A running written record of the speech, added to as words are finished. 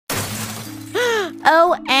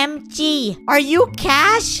OMG, are you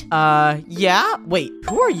Cash? Yeah? Wait,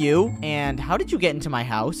 who are you? And how did you get into my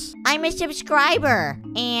house? I'm a subscriber,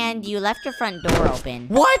 and you left your front door open.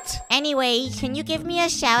 What? Anyway, can you give me a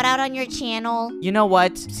shout out on your channel? You know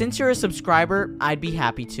what? Since you're a subscriber, I'd be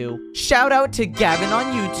happy to. Shout out to Gavin on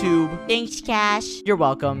YouTube. Thanks, Cash. You're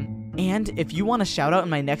welcome. And if you want a shout out in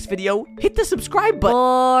my next video, hit the subscribe button.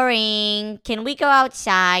 Boring. Can we go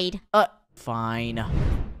outside? Fine.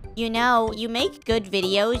 You know, you make good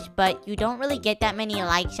videos, but you don't really get that many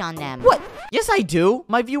likes on them. What? Yes, I do.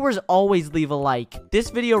 My viewers always leave a like. This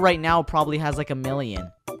video right now probably has like 1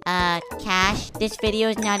 million. Cash, this video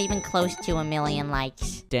is not even close to 1 million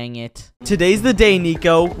likes. Dang it. Today's the day,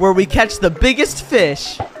 Nico, where we catch the biggest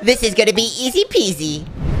fish. This is gonna be easy peasy.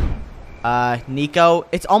 Nico,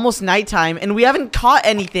 it's almost nighttime and we haven't caught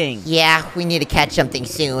anything. Yeah, we need to catch something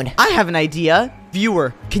soon. I have an idea.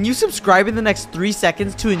 Viewer, can you subscribe in the next 3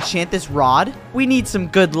 seconds to enchant this rod? We need some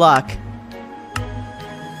good luck.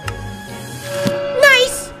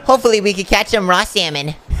 Nice! Hopefully we can catch some raw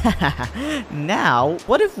salmon. Now,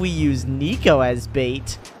 what if we use Nico as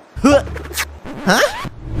bait? Huh?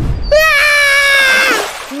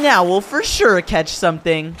 Now we'll for sure catch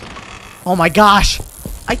something. Oh my gosh!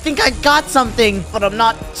 I think I got something, but I'm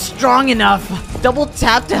not strong enough. Double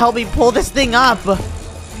tap to help me pull this thing up.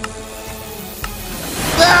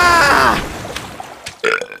 Ah!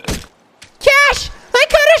 Cash! I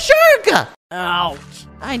caught a shark! Ouch.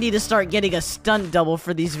 I need to start getting a stunt double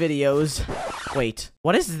for these videos. Wait,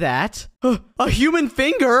 what is that? A human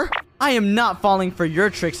finger? I am not falling for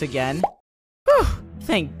your tricks again. Whew.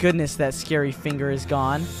 Thank goodness that scary finger is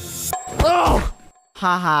gone. Oh!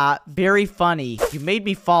 Haha, very funny. You made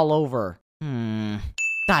me fall over. I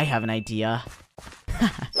have an idea.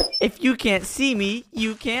 If you can't see me,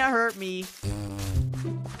 you can't hurt me.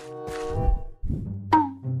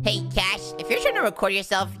 Hey, Cash, if you're trying to record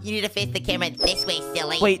yourself, you need to face the camera this way,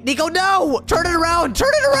 silly. Wait, Nico, no! Turn it around!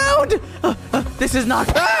 Turn it around! This is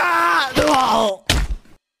not... Ah! Oh!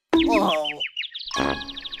 Oh.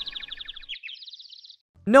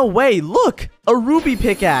 No way, look! A ruby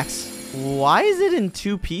pickaxe! Why is it in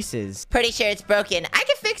 2 pieces? Pretty sure it's broken. I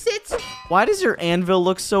can fix it. Why does your anvil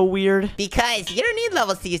look so weird? Because you don't need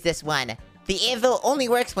levels to use this one. The anvil only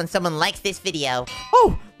works when someone likes this video.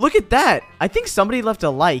 Oh, look at that! I think somebody left a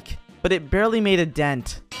like, but it barely made a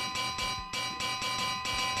dent.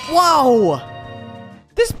 Whoa!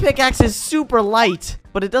 This pickaxe is super light,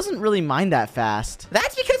 but it doesn't really mine that fast.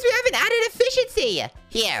 That's because we haven't added efficiency.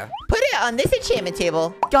 Here, put it on this enchantment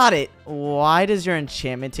table. Got it. Why does your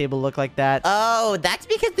enchantment table look like that? Oh, that's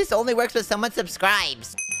because this only works when someone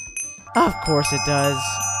subscribes. Of course it does.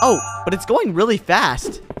 Oh, but it's going really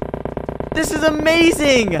fast. This is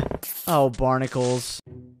amazing! Oh, barnacles.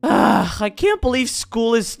 I can't believe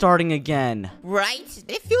school is starting again. Right?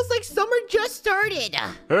 It feels like summer just started.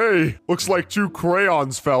 Hey, looks like 2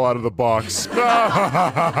 crayons fell out of the box.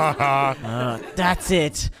 That's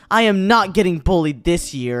it. I am not getting bullied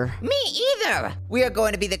this year. Me either. We are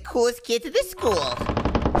going to be the coolest kids at this school.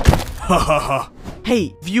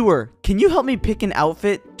 Hey, viewer, can you help me pick an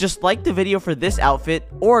outfit? Just like the video for this outfit,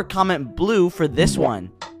 or comment blue for this one.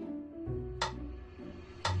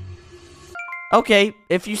 Okay,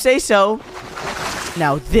 if you say so.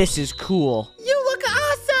 Now this is cool. You look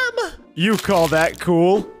awesome! You call that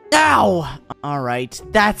cool? Ow! Alright,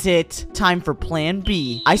 that's it. Time for plan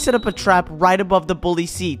B. I set up a trap right above the bully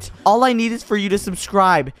seat. All I need is for you to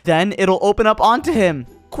subscribe. Then it'll open up onto him.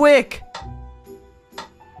 Quick!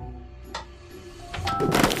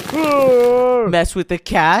 Mess with the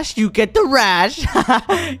cash, you get the rash.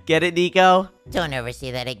 Get it, Nico? Don't ever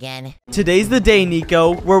say that again. Today's the day,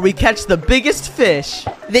 Nico, where we catch the biggest fish.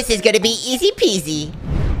 This is gonna be easy peasy.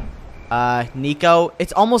 Nico,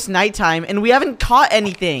 it's almost nighttime and we haven't caught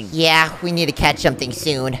anything. Yeah, we need to catch something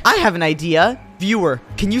soon. I have an idea. Viewer,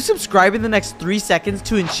 can you subscribe in the next 3 seconds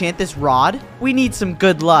to enchant this rod? We need some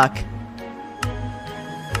good luck.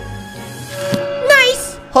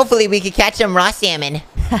 Nice! Hopefully we can catch some raw salmon.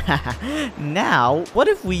 Now, what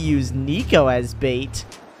if we use Nico as bait?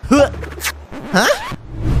 Huh? Ah!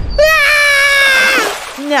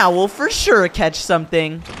 Now we'll for sure catch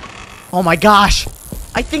something. Oh my gosh!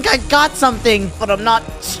 I think I got something, but I'm not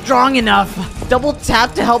strong enough. Double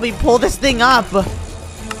tap to help me pull this thing up.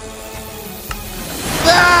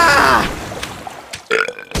 Ah!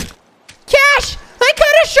 Cash! I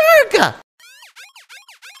caught a shark!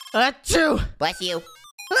 Achoo! Bless you.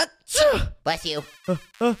 Achoo! Bless you.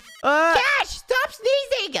 Cash! Stop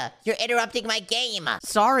sneezing! You're interrupting my game.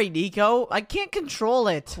 Sorry, Nico. I can't control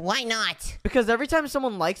it. Why not? Because every time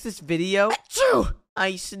someone likes this video, achoo!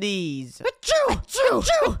 I sneeze.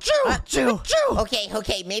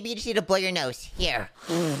 Okay, maybe you just need to blow your nose. Here.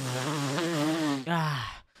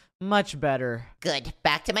 Ah, much better. Good.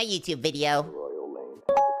 Back to my YouTube video.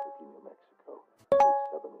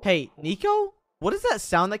 Hey, Nico? What is that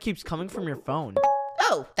sound that keeps coming from your phone?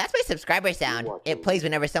 Oh, that's my subscriber sound. It plays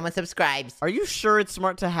whenever someone subscribes. Are you sure it's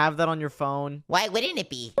smart to have that on your phone? Why wouldn't it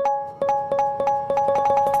be?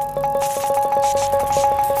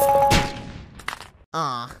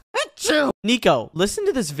 Aw. Nico, listen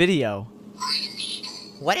to this video.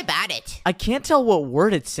 What about it? I can't tell what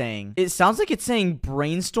word it's saying. It sounds like it's saying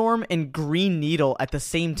brainstorm and green needle at the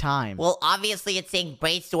same time. Well, obviously it's saying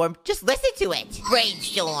brainstorm. Just listen to it.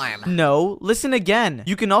 Brainstorm. No, listen again.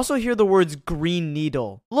 You can also hear the words green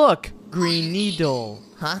needle. Look, green needle.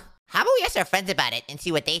 Huh? How about we ask our friends about it and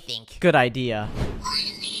see what they think? Good idea.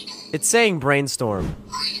 It's saying brainstorm.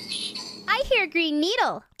 I hear green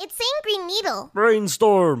needle. It's saying green needle.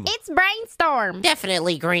 Brainstorm. It's brainstorm.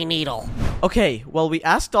 Definitely green needle. Okay, well, we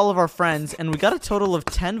asked all of our friends, and we got a total of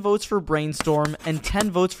 10 votes for brainstorm and 10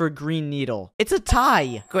 votes for green needle. It's a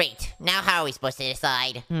tie. Great. Now how are we supposed to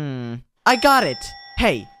decide? I got it.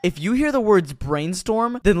 Hey, if you hear the words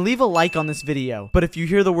brainstorm, then leave a like on this video. But if you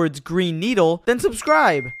hear the words green needle, then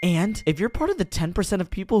subscribe. And if you're part of the 10% of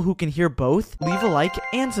people who can hear both, leave a like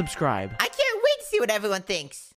and subscribe. I can't wait to see what everyone thinks.